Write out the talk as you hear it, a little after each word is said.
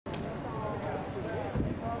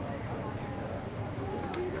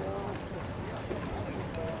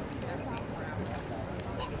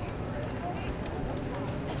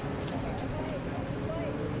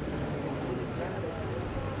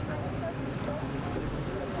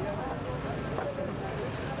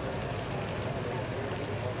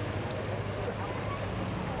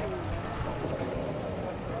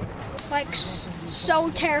like so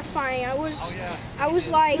terrifying. I was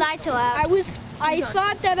like, Lied to us. I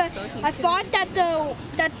thought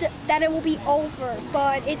that it will be over,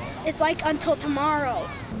 but it's like until tomorrow.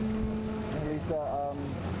 Lisa, I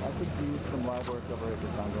could use some live work over at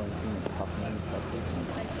this ongoing team at Huffman.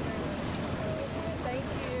 Thank you.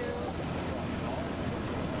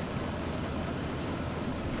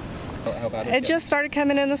 How bad It just started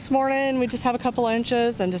coming in this morning. We just have a couple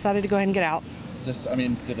inches and decided to go ahead and get out. Is this, I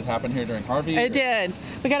mean, did it happen here during Harvey? It did.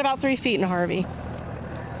 We got about 3 feet in Harvey.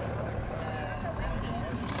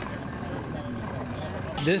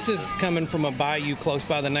 This is coming from a bayou close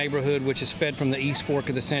by the neighborhood, which is fed from the east fork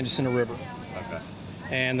of the San Jacinto River. Okay.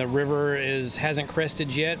 And the river hasn't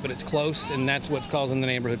crested yet, but it's close, and that's what's causing the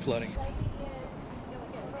neighborhood flooding.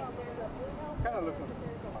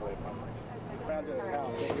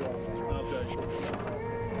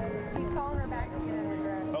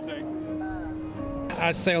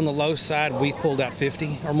 I'd say on the low side, we pulled out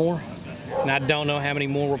 50 or more, and I don't know how many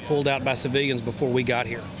more were pulled out by civilians before we got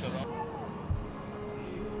here.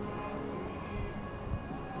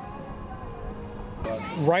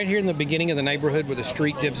 Right here in the beginning of the neighborhood where the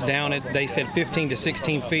street dips down, they said 15 to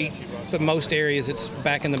 16 feet, but most areas it's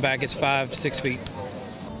back in the back, it's 5, 6 feet.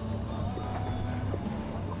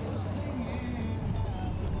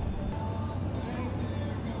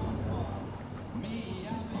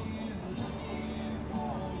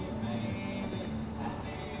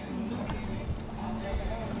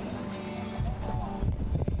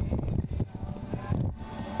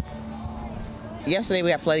 Yesterday we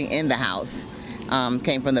had flooding in the house,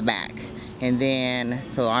 came from the back, and then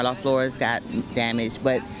so our loft floors got damaged.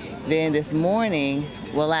 But then this morning,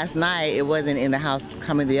 well, last night it wasn't in the house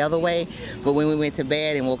coming the other way, but when we went to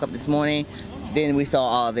bed and woke up this morning, then we saw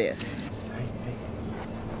all this.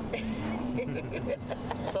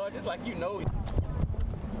 So it's just like you know.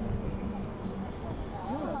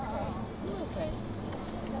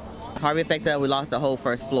 Harvey affected us, we lost the whole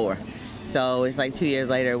first floor. So it's like 2 years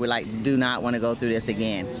later, we do not want to go through this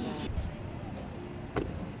again.